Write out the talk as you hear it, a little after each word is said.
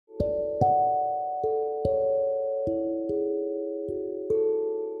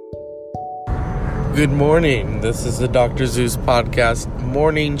Good morning. This is the Dr. Zeus podcast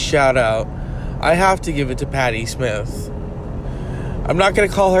morning shout out. I have to give it to Patti Smith. I'm not going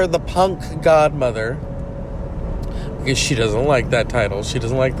to call her the punk godmother because she doesn't like that title. She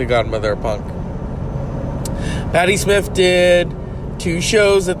doesn't like the godmother of punk. Patti Smith did 2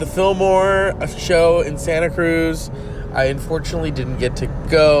 shows at the Fillmore, a show in Santa Cruz. I unfortunately didn't get to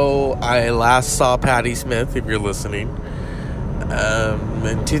go. I last saw Patti Smith, if you're listening,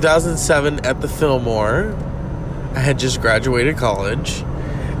 in 2007 at the Fillmore. I had just graduated college.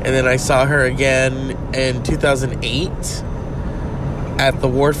 And then I saw her again in 2008 at the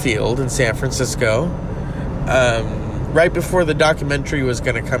Warfield in San Francisco. Right before the documentary was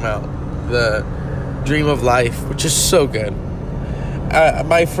going to come out, The Dream of Life, which is so good.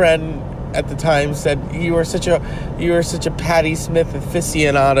 My friend at the time said, you are such a Patti Smith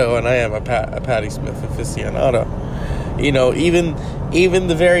aficionado, and I am a Patti Smith aficionado. You know, even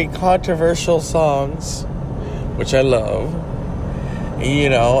the very controversial songs, which I love, you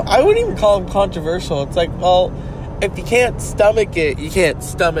know, I wouldn't even call them controversial. It's like, well, if you can't stomach it, you can't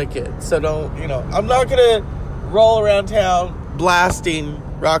stomach it. So don't, you know, I'm not going to roll around town blasting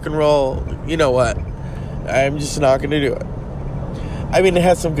rock and roll. You know what? I'm just not going to do it. I mean, it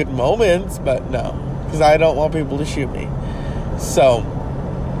has some good moments, but no, because I don't want people to shoot me. So,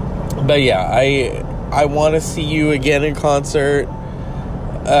 but yeah, I want to see you again in concert.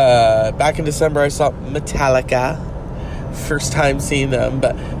 Back in December, I saw Metallica. First time seeing them.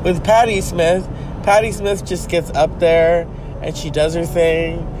 But with Patti Smith just gets up there and she does her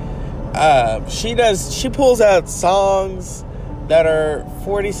thing. She pulls out songs that are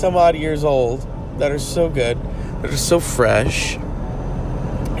 40 some odd years old, that are so good, that are so fresh,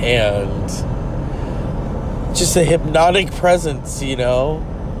 and just a hypnotic presence, you know.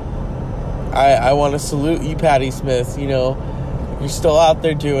 I want to salute you, Patti Smith. You know, you're still out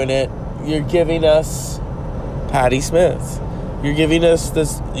there doing it. You're giving us Patti Smith. You're giving us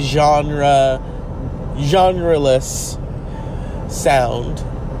this genreless sound.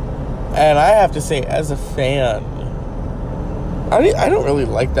 And I have to say, as a fan, I don't really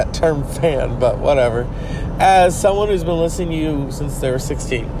like that term fan, but whatever. As someone who's been listening to you since they were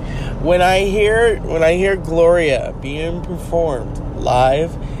 16, when I hear Gloria being performed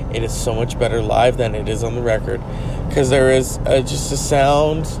live, it is so much better live than it is on the record, because there is just a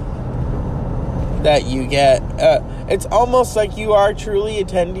sound that you get. It's almost like you are truly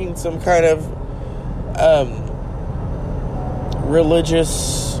attending some kind of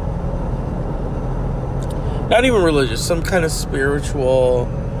religious, not even religious, some kind of spiritual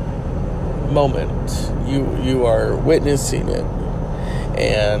moment. You are witnessing it,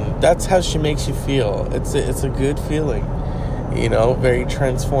 and that's how she makes you feel. It's a good feeling, you know, very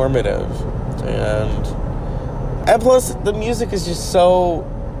transformative, and plus the music is just so,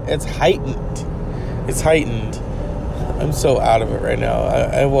 it's heightened. I'm so out of it right now.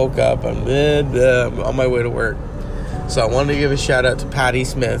 I woke up, I'm on my way to work, so I wanted to give a shout out to Patti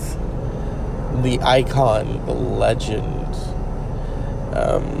Smith, the icon, the legend,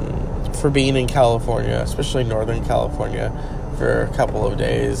 for being in California, especially Northern California, for a couple of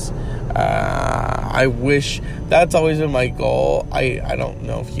days. I wish, that's always been my goal. I don't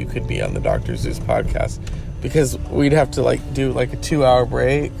know if you could be on the Dr. Zeus podcast, because we'd have to do a 2-hour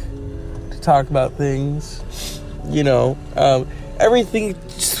break to talk about things, you know, everything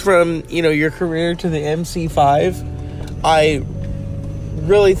from, you know, your career to the MC5. I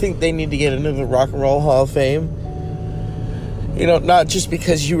really think they need to get into the Rock and Roll Hall of Fame. You know, not just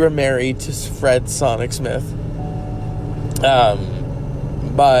because you were married to Fred Sonic Smith,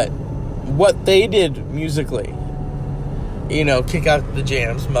 but what they did musically. You know, kick out the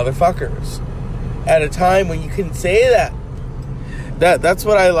jams, motherfuckers. At a time when you couldn't say that. That's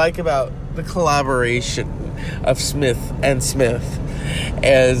what I like about the collaboration of Smith and Smith,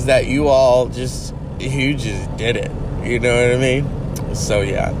 is that you just did it. You know what I mean? So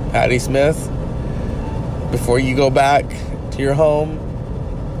yeah, Patti Smith, before you go back to your home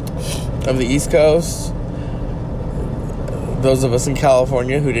of the East Coast, those of us in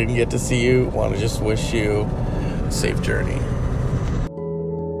California who didn't get to see you want to just wish you a safe journey.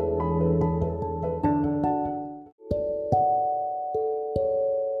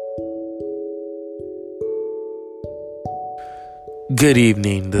 Good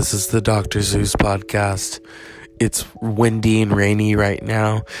evening. This is the Dr. Zeus podcast. It's windy and rainy right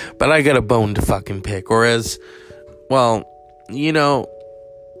now, but I got a bone to fucking pick. Or as, well, you know,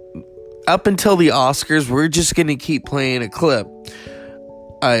 up until the Oscars, we're just going to keep playing a clip.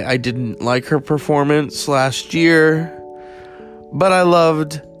 I didn't like her performance last year, but I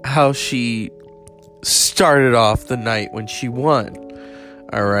loved how she started off the night when she won.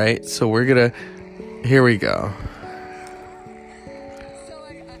 All right, so we're going to Here we go. So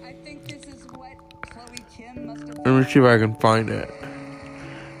I think this is what Chloe Kim must have... Let me see if I can find it.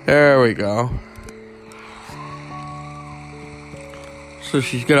 There we go. So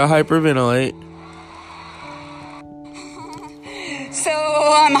she's gonna hyperventilate. So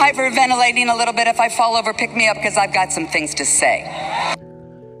I'm hyperventilating a little bit. If I fall over, pick me up because I've got some things to say.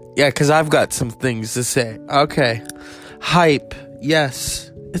 Yeah, because I've got some things to say. Okay. Hype.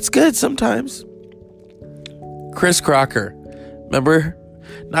 Yes. It's good sometimes. Chris Crocker. Remember?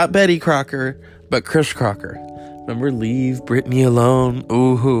 Not Betty Crocker, but Chris Crocker. Remember Leave Britney Alone?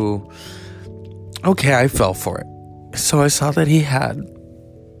 Ooh. Okay, I fell for it. So I saw that he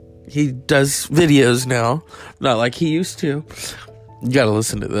does videos now. Not like he used to. You gotta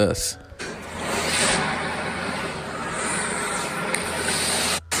listen to this.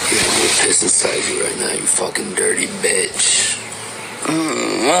 Piss inside you right now, you fucking dirty bitch.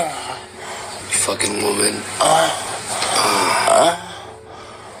 You fucking woman. You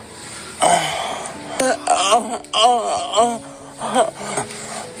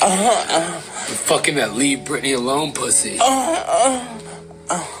fucking that Leave Britney Alone pussy.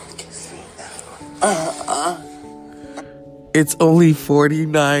 It's only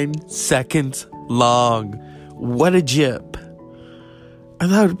 49 seconds long. What a jip. I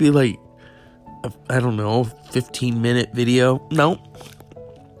thought it would be like, I don't know, 15-minute video. Nope.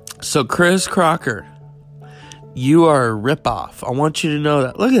 So Chris Crocker, you are a ripoff. I want you to know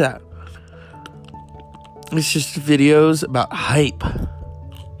that. Look at that. It's just videos about hype.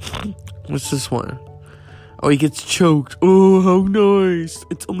 What's this one? Oh, he gets choked. Oh, how nice.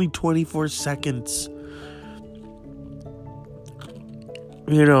 It's only 24 seconds.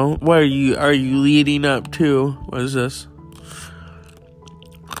 You know, what are you leading up to? What is this?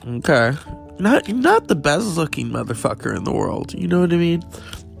 Okay. Not the best looking motherfucker in the world. You know what I mean?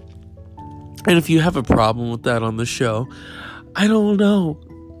 And if you have a problem with that on the show, I don't know.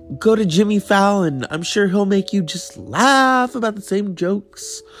 Go to Jimmy Fallon. I'm sure he'll make you just laugh about the same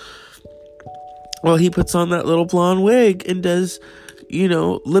jokes. Well, he puts on that little blonde wig and does,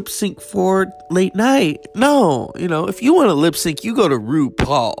 lip sync for late night. No, if you want to lip sync, you go to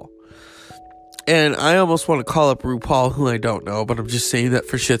RuPaul. And I almost want to call up RuPaul, who I don't know, but I'm just saying that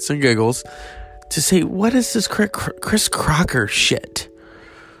for shits and giggles, to say, what is this Chris Crocker shit?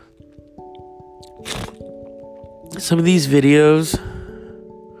 Some of these videos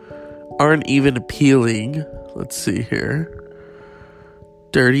aren't even appealing. Let's see here.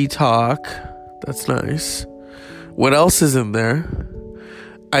 Dirty talk. That's nice. What else is in there?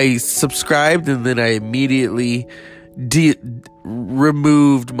 I subscribed and then I immediately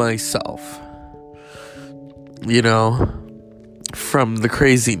removed myself. From the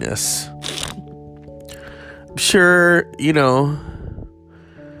craziness. I'm sure,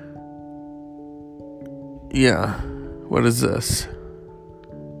 yeah. What is this?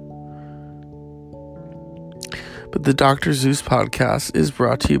 But the Dr. Zeus podcast is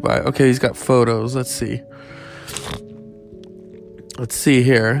brought to you by... Okay, he's got photos. Let's see. Let's see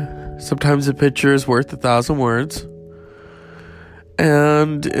here. Sometimes a picture is worth 1,000 words.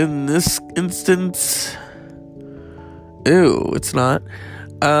 And in this instance... Ew, it's not.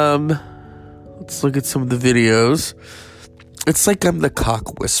 Let's look at some of the videos. It's like I'm the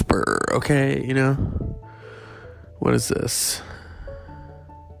cock whisperer, okay? What is this?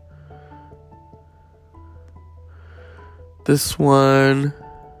 This one.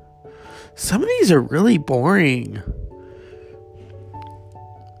 Some of these are really boring.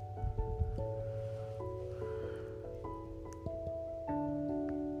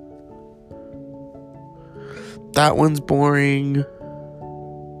 That one's boring.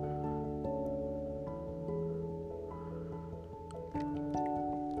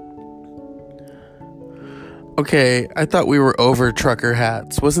 Okay, I thought we were over trucker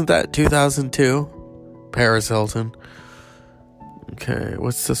hats. Wasn't that 2002? Paris Hilton. Okay,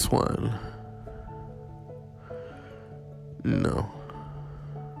 what's this one? No.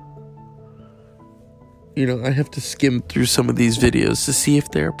 I have to skim through some of these videos to see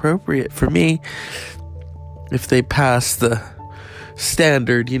if they're appropriate for me. If they pass the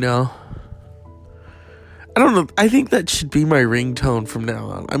standard, I don't know. I think that should be my ringtone from now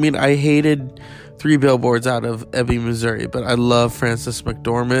on. I mean, I hated 3 Billboards Out of Ebbing, Missouri, but I love Frances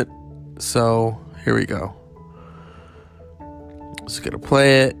McDormand. So, here we go. Just gonna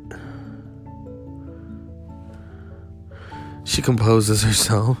play it. She composes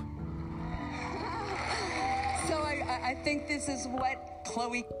herself. So I think this is what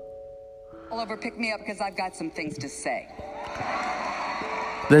Chloe... All over, pick me up because I've got some things to say.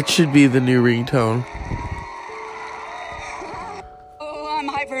 That should be the new ringtone. Oh, I'm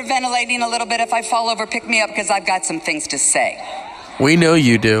hyperventilating. hyperventilating a little bit. If I fall over, pick me up because I've got some things to say. We know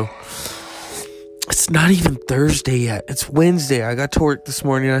you do. It's not even Thursday yet. It's Wednesday. I got to work this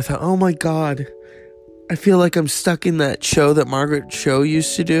morning and I thought, oh my God, I feel like I'm stuck in that show that Margaret Cho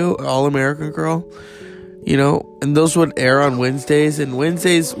used to do, All American Girl. You know, and those would air on Wednesdays, and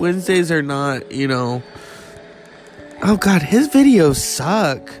Wednesdays are not, you know. Oh God, his videos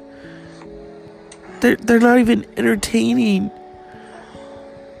suck. They're not even entertaining.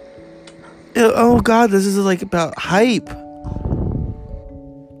 Oh God, this is like about hype.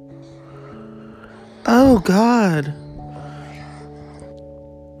 Oh God.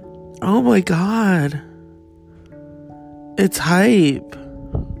 Oh my God. It's hype.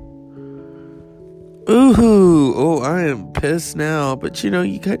 Ooh, oh, I am pissed now. But you know,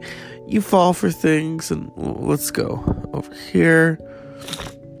 you fall for things, and let's go over here.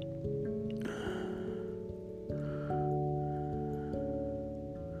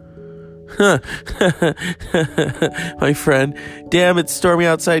 My friend, damn, it's stormy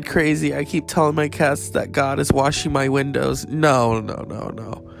outside crazy. I keep telling my cats that God is washing my windows. No.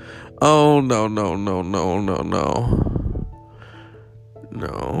 Oh, no. No.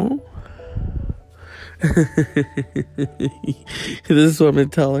 This is what I'm going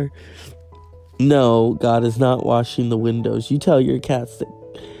to tell her. No, God is not washing the windows. You tell your cats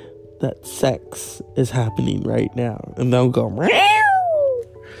that sex is happening right now. And they'll go, meow.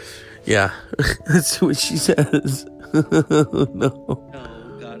 Yeah, that's what she says. No,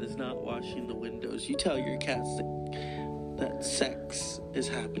 God is not washing the windows. You tell your cats that sex is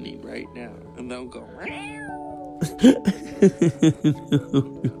happening right now. And they'll go, meow.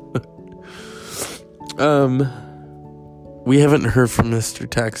 We haven't heard from Mr.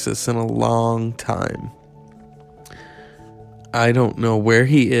 Texas in a long time. I don't know where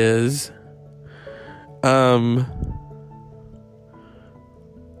he is.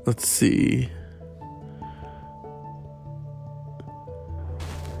 Let's see.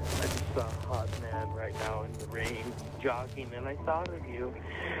 I just saw a hot man right now in the rain jogging, and I thought of you.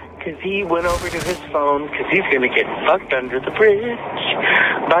 Because he went over to his phone, because he's going to get fucked under the bridge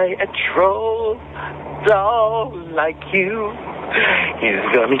by a troll doll like you. He's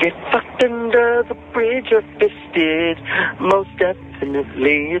going to get fucked under the bridge or fisted. Most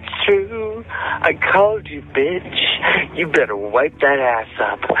definitely it's true. I called you, bitch. You better wipe that ass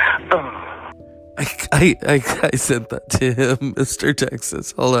up. I sent that to him, Mr.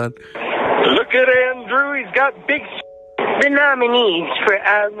 Texas. Hold on. Look at Andrew. He's got big. The nominees for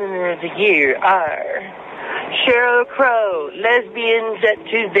Album of the Year are Sheryl Crow, Lesbians at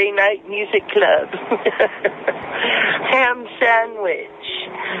Tuesday Night Music Club, Ham Sandwich,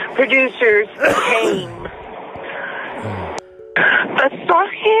 Producers Tame. I saw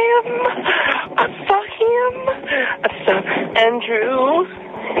Andrew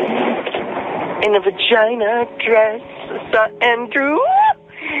in a vagina dress. I saw Andrew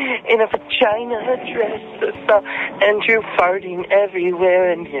in a vagina dress. I saw Andrew farting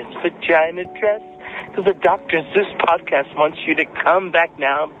everywhere in his vagina dress. Because the Dr. Zeus podcast wants you to come back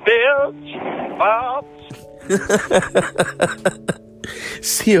now, bitch.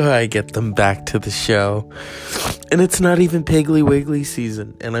 See how I get them back to the show. And it's not even Piggly Wiggly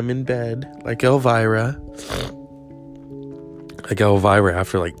season. And I'm in bed like Elvira. Like Elvira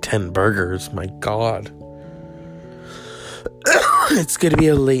after like 10 burgers. My God. It's going to be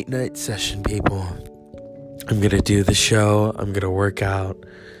a late night session, people. I'm going to do the show. I'm going to work out.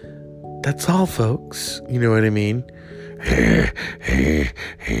 That's all, folks. You know what I mean?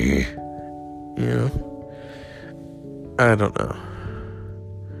 You know? I don't know.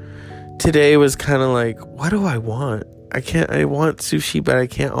 Today was kind of like, what do I want? I want sushi, but I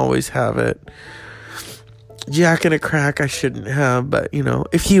can't always have it. Jack and a crack I shouldn't have, but, you know,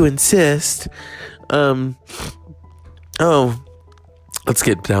 if you insist. Let's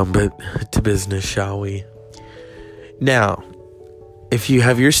get down to business, shall we? Now, if you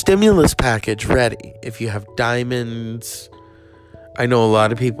have your stimulus package ready, if you have diamonds, I know a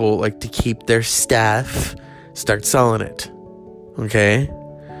lot of people like to keep their stuff, start selling it. Okay?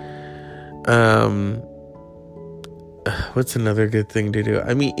 What's another good thing to do?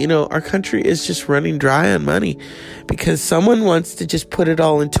 I mean, you know, our country is just running dry on money because someone wants to just put it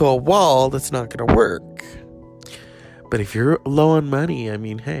all into a wall that's not going to work. But if you're low on money, I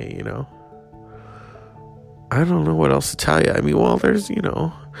mean, hey, you know, I don't know what else to tell you. I mean, well, there's, you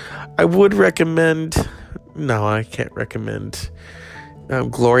know, I would recommend, no, I can't recommend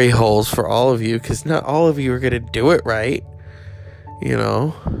glory holes for all of you because not all of you are going to do it right, you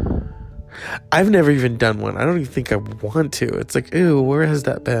know. I've never even done one. I don't even think I want to. It's like, ew, where has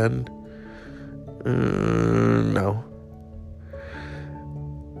that been? No.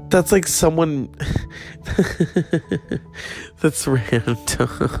 That's like someone that's random.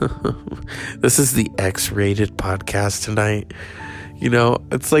 This is the X-rated podcast tonight. You know,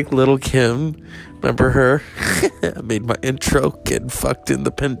 it's like Little Kim. Remember her? I made my intro getting fucked in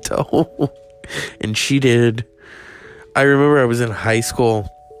the Pinto. And she did. I remember I was in high school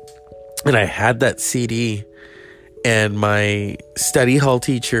and I had that CD, and my study hall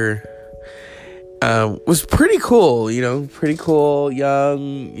teacher was pretty cool, young,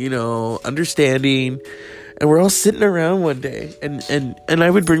 understanding. And we're all sitting around one day, and I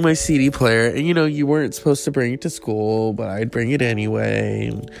would bring my CD player, and, you weren't supposed to bring it to school, but I'd bring it anyway.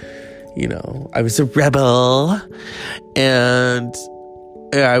 And, I was a rebel, and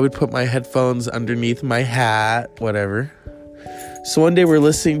I would put my headphones underneath my hat, whatever. So one day we're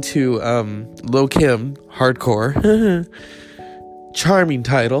listening to Lil Kim, Hardcore. Charming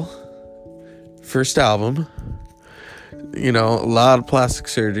title. First album. A lot of plastic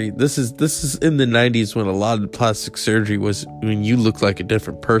surgery. This is in the 90s when a lot of plastic surgery was when you look like a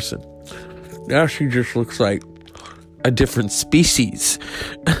different person. Now she just looks like a different species.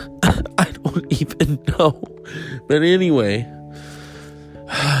 I don't even know. But anyway,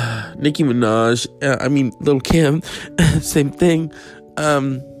 Nicki Minaj, Lil Kim, same thing.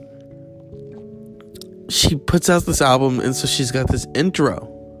 She puts out this album, and so she's got this intro.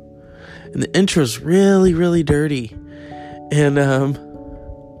 And the intro's really, really dirty. And,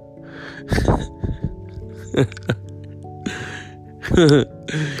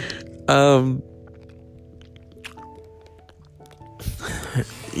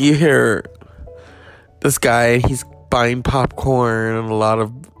 you hear this guy, he's buying popcorn and a lot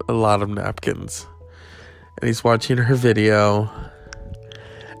of napkins. And he's watching her video.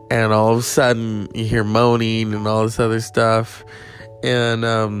 And all of a sudden, you hear moaning and all this other stuff. And,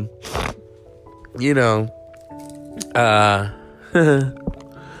 and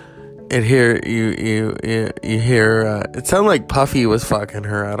here you hear it sounded like Puffy was fucking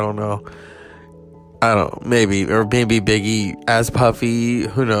her. I don't know, maybe Biggie as Puffy,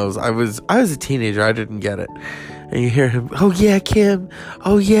 who knows. I was a teenager, I didn't get it. And you hear him, oh yeah, Kim,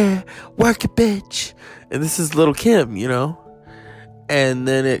 oh yeah, work it, bitch. And this is Little Kim, and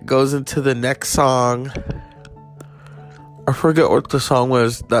then it goes into the next song. I forget what the song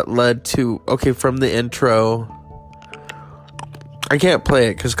was that led to, from the intro. I can't play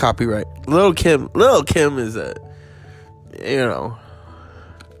it because copyright. Little Kim is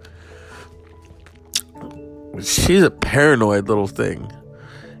she's a paranoid little thing.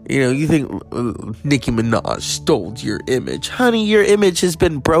 You think Nicki Minaj stole your image. Honey, your image has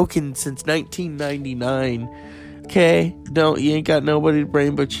been broken since 1999. Okay? You ain't got nobody to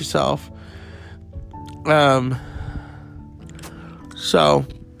blame but yourself. So,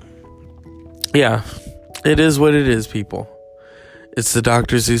 yeah, it is what it is, people. It's the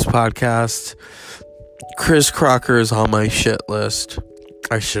Dr. Zeus podcast. Chris Crocker is on my shit list.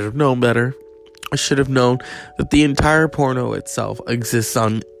 I should have known better. I should have known that the entire porno itself exists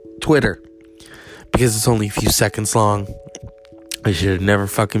on Twitter, because it's only a few seconds long. I should have never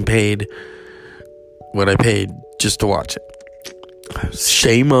fucking paid what I paid just to watch it.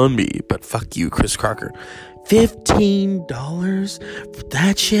 Shame on me, but fuck you, Chris Crocker. $15 for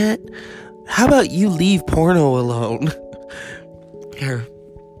that shit? How about you leave porno alone? Here,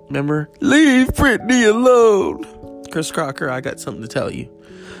 remember? Leave Britney alone. Chris Crocker, I got something to tell you.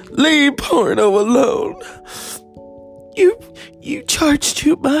 Leave porno alone. You charge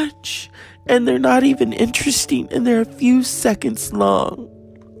too much, and they're not even interesting, and they're a few seconds long.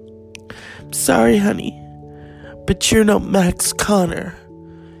 I'm sorry, honey, but you're no Max Connor.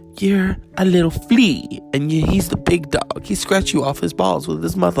 You're a little flea, and he's the big dog. He scratched you off his balls with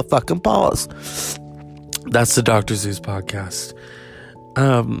his motherfucking paws. That's the Dr. Zeus podcast.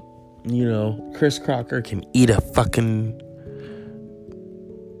 Chris Crocker can eat a fucking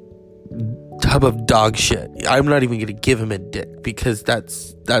tub of dog shit. I'm not even gonna give him a dick, because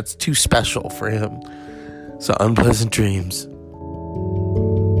that's too special for him. So, unpleasant dreams.